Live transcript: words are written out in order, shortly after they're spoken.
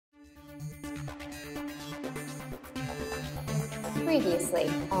Previously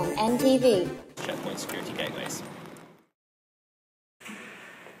on NTV. Checkpoint security gateways.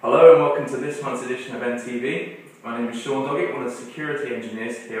 Hello and welcome to this month's edition of NTV. My name is Sean, one of the security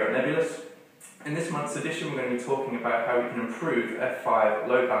engineers here at Nebulas. In this month's edition we're going to be talking about how we can improve F5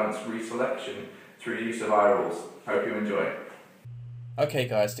 load balance reselection through the use of iRules. Hope you enjoy. Okay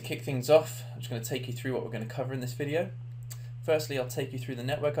guys, to kick things off, I'm just going to take you through what we're going to cover in this video. Firstly, I'll take you through the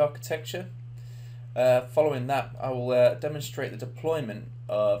network architecture. Following that, I will demonstrate the deployment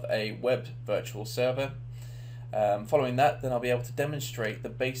of a web virtual server. Following that, then I'll be able to demonstrate the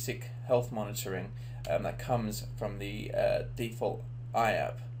basic health monitoring that comes from the default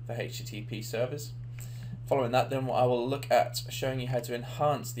iApp for HTTP servers. Following that, then I will look at showing you how to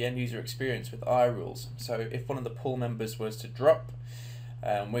enhance the end user experience with iRules. So if one of the pool members was to drop,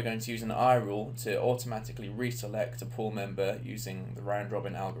 we're going to use an iRule to automatically reselect a pool member using the round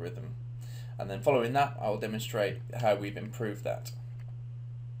robin algorithm. And then following that, I will demonstrate how we've improved that.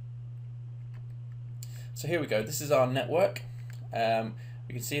 So here we go, this is our network.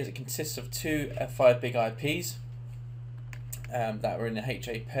 We can see as it consists of two F5 big IPs that are in a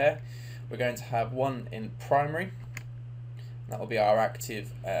HA pair. We're going to have one in primary, that will be our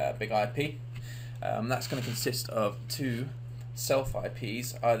active big IP. That's going to consist of two self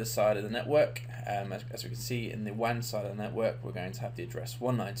IPs either side of the network. As we can see in the WAN side of the network, we're going to have the address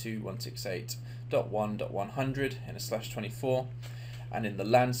 192.168.1.100 in a /24, and in the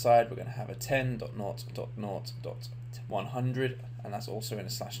LAN side we're going to have a 10.0.0.100, and that's also in a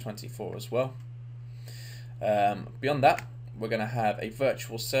 /24 as well. Beyond that, we're going to have a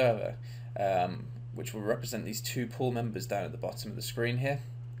virtual server which will represent these two pool members down at the bottom of the screen here.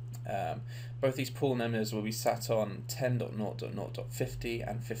 Both these pool members will be sat on 10.0.0.50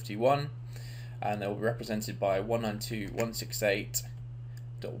 and 51, and they'll be represented by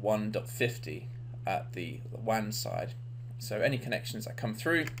 192.168.1.50 at the WAN side. So any connections that come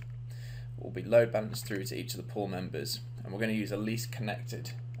through will be load balanced through to each of the pool members, and we're going to use a least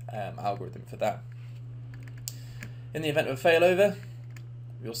connected algorithm for that. In the event of a failover,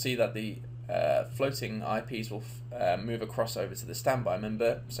 you'll see that the floating IPs will move across over to the standby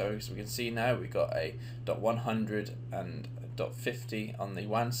member. So as we can see now, we've got a .100 and .50 on the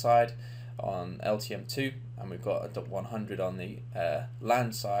WAN side on LTM2, and we've got a .100 on the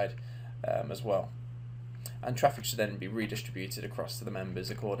LAN side as well. And traffic should then be redistributed across to the members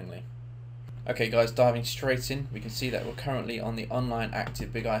accordingly. Okay guys, diving straight in, we can see that we're currently on the online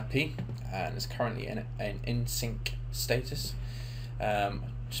active big IP, and it's currently in an in-sync status.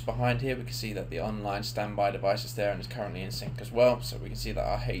 Just behind here we can see that the online standby device is there and is currently in sync as well, so we can see that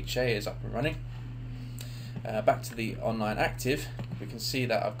our HA is up and running. Back to the online active, we can see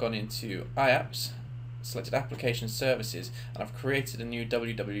that I've gone into iApps, selected application services, and I've created a new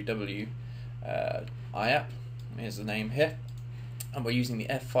www iApp. Here's the name here, and we're using the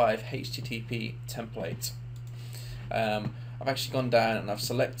F5 HTTP template. I've actually gone down and I've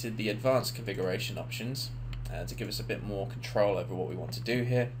selected the advanced configuration options to give us a bit more control over what we want to do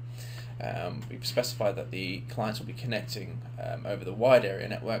here. We've specified that the clients will be connecting over the wide area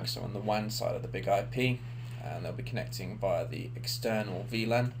network, so on the WAN side of the big IP, and they'll be connecting via the external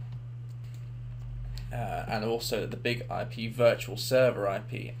VLAN. And also the big IP virtual server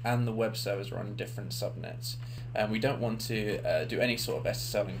IP and the web servers are on different subnets. We don't want to do any sort of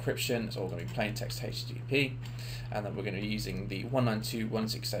SSL encryption, it's all going to be plain text HTTP, and then we're going to be using the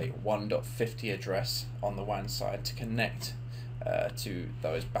 192.168.1.50 address on the WAN side to connect to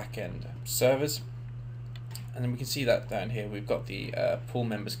those back-end servers. And then we can see that down here we've got the pool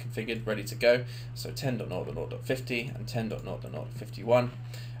members configured, ready to go, so 10.0.0.50 and 10.0.0.51,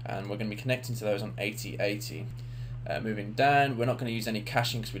 and we're going to be connecting to those on 8080. Moving down, we're not going to use any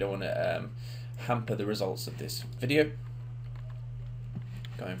caching because we don't want to hamper the results of this video.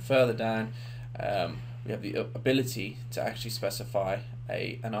 Going further down, we have the ability to actually specify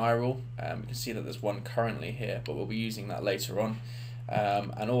an iRule. We can see that there's one currently here, but we'll be using that later on.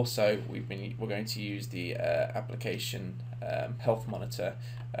 And also we're going to use the application health monitor,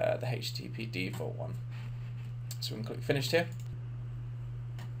 the HTTP default one. So we can click finished here.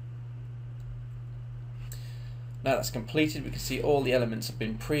 Now that's completed, we can see all the elements have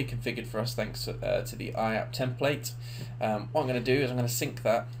been pre-configured for us thanks to the iApp template. What I'm going to do is I'm going to sync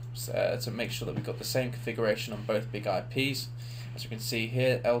that to make sure that we've got the same configuration on both big IPs. As you can see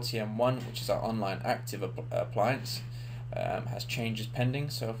here, LTM1, which is our online active appliance, has changes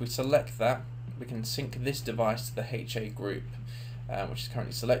pending. So if we select that, we can sync this device to the HA group, which is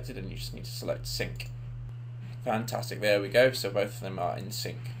currently selected, and you just need to select sync. Fantastic, there we go, so both of them are in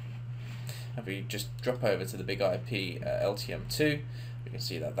sync. If we just drop over to the big IP LTM2, You can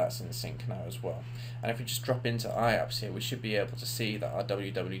see that that's in sync now as well. And if we just drop into iApps here, we should be able to see that our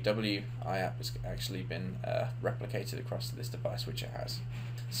www iApp has actually been replicated across this device, which it has.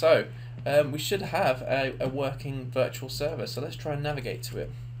 So we should have a working virtual server. So let's try and navigate to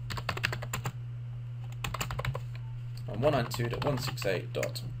it. On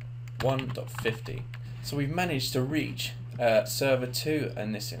 192.168.1.50. So we've managed to reach server 2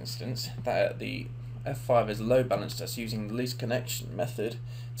 in this instance. That the F5 is load balanced us using the least connection method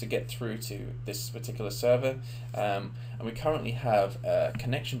to get through to this particular server, and we currently have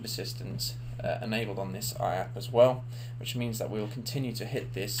connection persistence enabled on this iApp as well, which means that we will continue to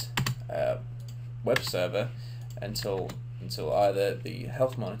hit this web server until either the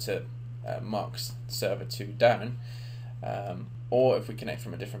health monitor marks server 2 down, or if we connect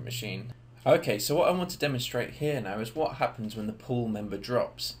from a different machine. Okay, so what I want to demonstrate here now is what happens when the pool member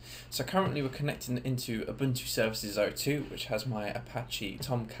drops. So currently we're connecting into Ubuntu Services 02, which has my Apache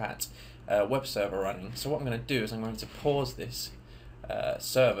Tomcat web server running. So what I'm going to do is I'm going to pause this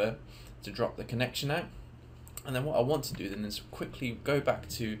server to drop the connection out. And then what I want to do then is quickly go back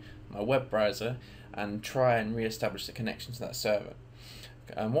to my web browser and try and re-establish the connection to that server.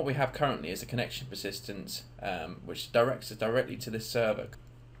 What we have currently is a connection persistence which directs us directly to this server.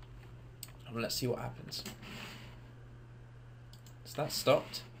 And let's see what happens. So that's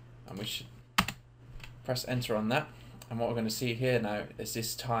stopped, and we should press enter on that. And what we're going to see here now is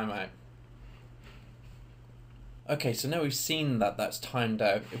this timeout. Okay, so now we've seen that that's timed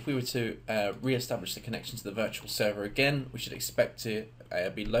out. If we were to re-establish the connection to the virtual server again, we should expect to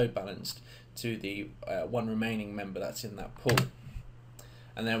be load balanced to the one remaining member that's in that pool.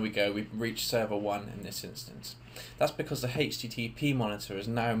 And there we go, we've reached server 1 in this instance. That's because the HTTP monitor is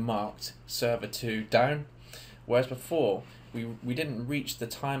now marked server 2 down, whereas before we didn't reach the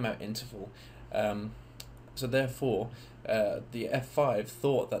timeout interval, so therefore the F5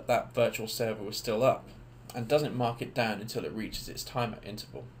 thought that that virtual server was still up and doesn't mark it down until it reaches its timeout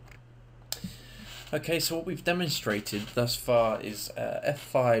interval. Okay, so what we've demonstrated thus far is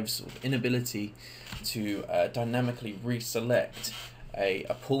F5's inability to dynamically reselect a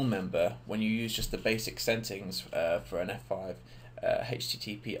pool member when you use just the basic settings for an F5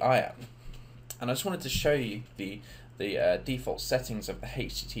 HTTP iApp. And I just wanted to show you the default settings of the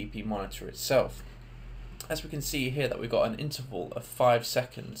HTTP monitor itself. As we can see here that we've got an interval of 5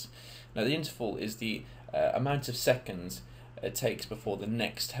 seconds. Now the interval is the amount of seconds it takes before the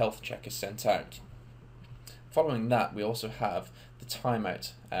next health check is sent out. Following that, we also have the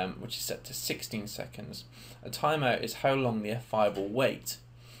timeout, which is set to 16 seconds. A timeout is how long the F5 will wait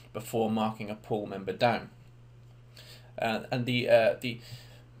before marking a pool member down. And the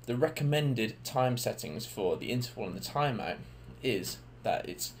recommended time settings for the interval and the timeout is that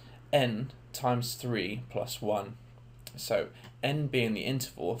it's n times 3 plus 1. So n being the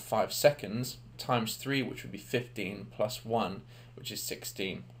interval of 5 seconds times 3, which would be 15, plus 1, which is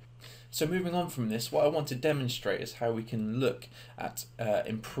 16. So moving on from this, what I want to demonstrate is how we can look at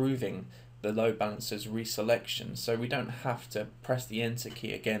improving the load balancer's reselection, so we don't have to press the enter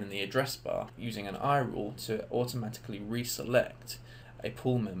key again in the address bar, using an iRule to automatically reselect a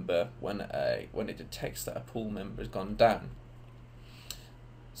pool member when it detects that a pool member has gone down.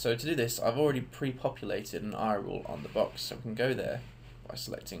 So to do this, I've already pre-populated an iRule on the box, so we can go there by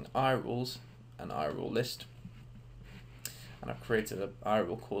selecting iRules and iRule list, and I've created an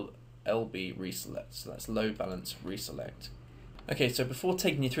iRule called LB Reselect, so that's load balance reselect. Okay, so before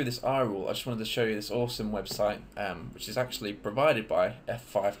taking you through this iRule, I just wanted to show you this awesome website, which is actually provided by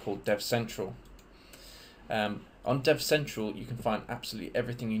F5, called Dev Central. On Dev Central, you can find absolutely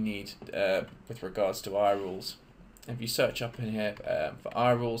everything you need with regards to iRules. If you search up in here for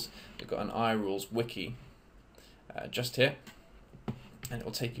iRules, we've got an iRules wiki just here, and it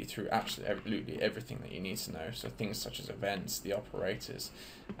will take you through absolutely everything that you need to know. So things such as events, the operators,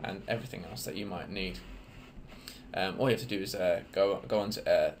 and everything else that you might need. All you have to do is go on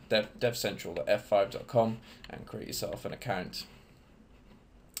to devcentral.f5.com and create yourself an account.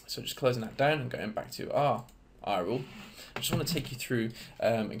 So just closing that down and going back to our iRule, I just want to take you through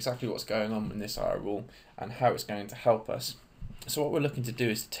exactly what's going on in this iRule and how it's going to help us. So what we're looking to do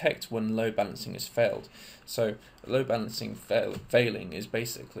is detect when load balancing has failed. So load balancing failing is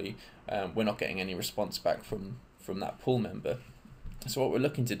basically we're not getting any response back from that pool member. So what we're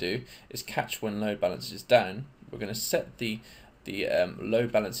looking to do is catch when load balance is down. We're going to set the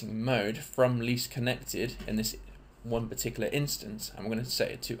load balancing mode from least connected in this one particular instance, and we're going to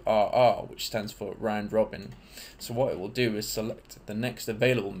set it to RR, which stands for round robin. So what it will do is select the next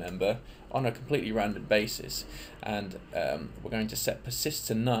available member on a completely random basis, and we're going to set persist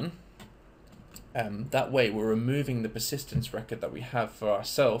to none, That way we're removing the persistence record that we have for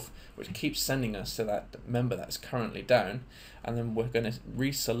ourselves, which keeps sending us to that member that's currently down, and then we're going to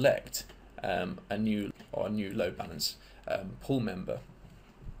reselect a new load balance pool member.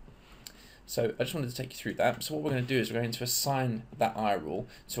 So I just wanted to take you through that. So what we're going to do is we're going to assign that iRule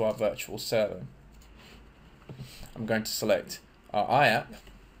to our virtual server. I'm going to select our iApp,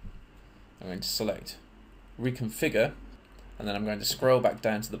 I'm going to select reconfigure, and then I'm going to scroll back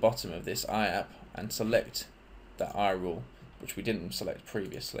down to the bottom of this iApp and select that iRule, which we didn't select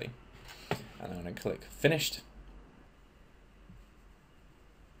previously. And I'm going to click finished.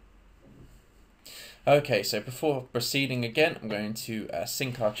 Okay, so before proceeding again, I'm going to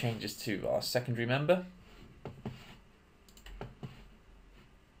sync our changes to our secondary member.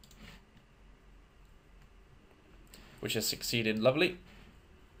 Which has succeeded lovely.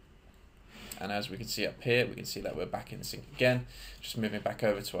 And as we can see up here, we can see that we're back in sync again. Just moving back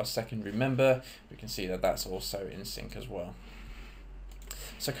over to our secondary member, we can see that that's also in sync as well.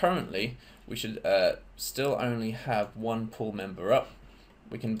 So currently, we should still only have one pool member up.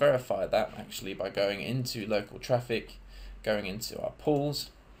 We can verify that actually by going into local traffic, going into our pools,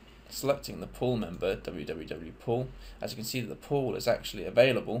 selecting the pool member, www.pool. As you can see, the pool is actually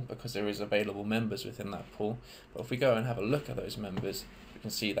available because there is available members within that pool. But if we go and have a look at those members, we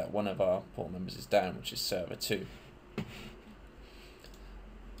can see that one of our pool members is down, which is server 2.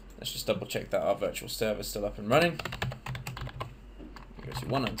 Let's just double check that our virtual server is still up and running. We go to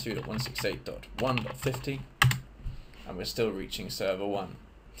 192.168.1.50 and we're still reaching server 1.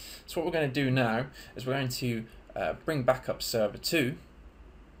 So what we're going to do now is we're going to bring back up server 2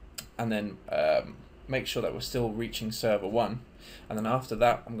 and then make sure that we're still reaching server 1, and then after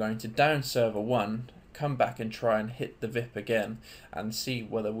that I'm going to down server 1, come back and try and hit the VIP again and see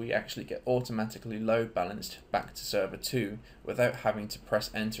whether we actually get automatically load balanced back to server 2 without having to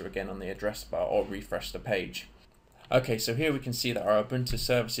press enter again on the address bar or refresh the page. Okay, so here we can see that our Ubuntu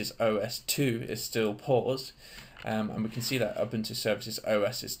Services OS 2 is still paused, and we can see that Ubuntu Services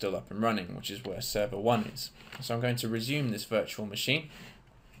OS is still up and running, which is where server 1 is. So I'm going to resume this virtual machine.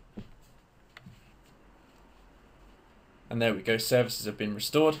 And there we go, services have been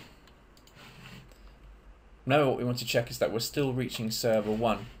restored. Now what we want to check is that we're still reaching server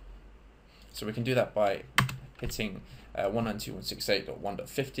 1. So we can do that by hitting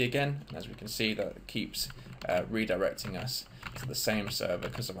 192.168.1.50 again, and as we can see that it keeps redirecting us to the same server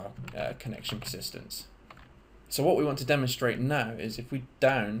because of our connection persistence. So what we want to demonstrate now is if we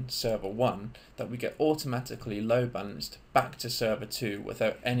down server 1, that we get automatically load balanced back to server 2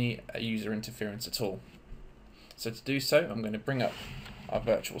 without any user interference at all. So to do so, I'm going to bring up our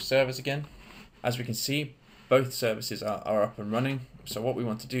virtual servers again. As we can see, both services are up and running. So what we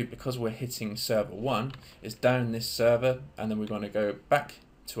want to do, because we're hitting server 1, is down this server, and then we're going to go back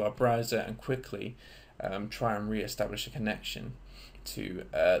to our browser and quickly try and re-establish a connection to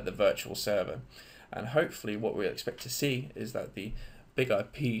the virtual server. And hopefully what we expect to see is that the big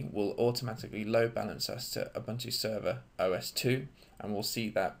IP will automatically load balance us to Ubuntu Server OS 2, and we'll see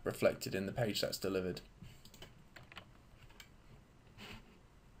that reflected in the page that's delivered.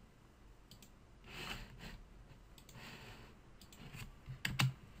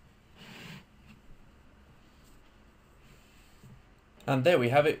 And there we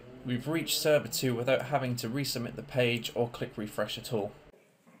have it. We've reached server 2 without having to resubmit the page or click refresh at all.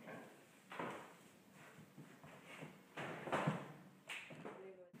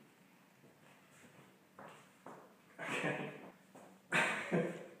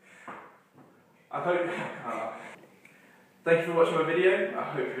 Thank you for watching my video. I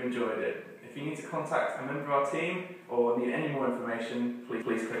hope you enjoyed it. If you need to contact a member of our team or need any more information,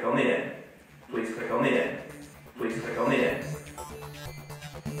 please click on the end. Please click on the end. Please click on the end.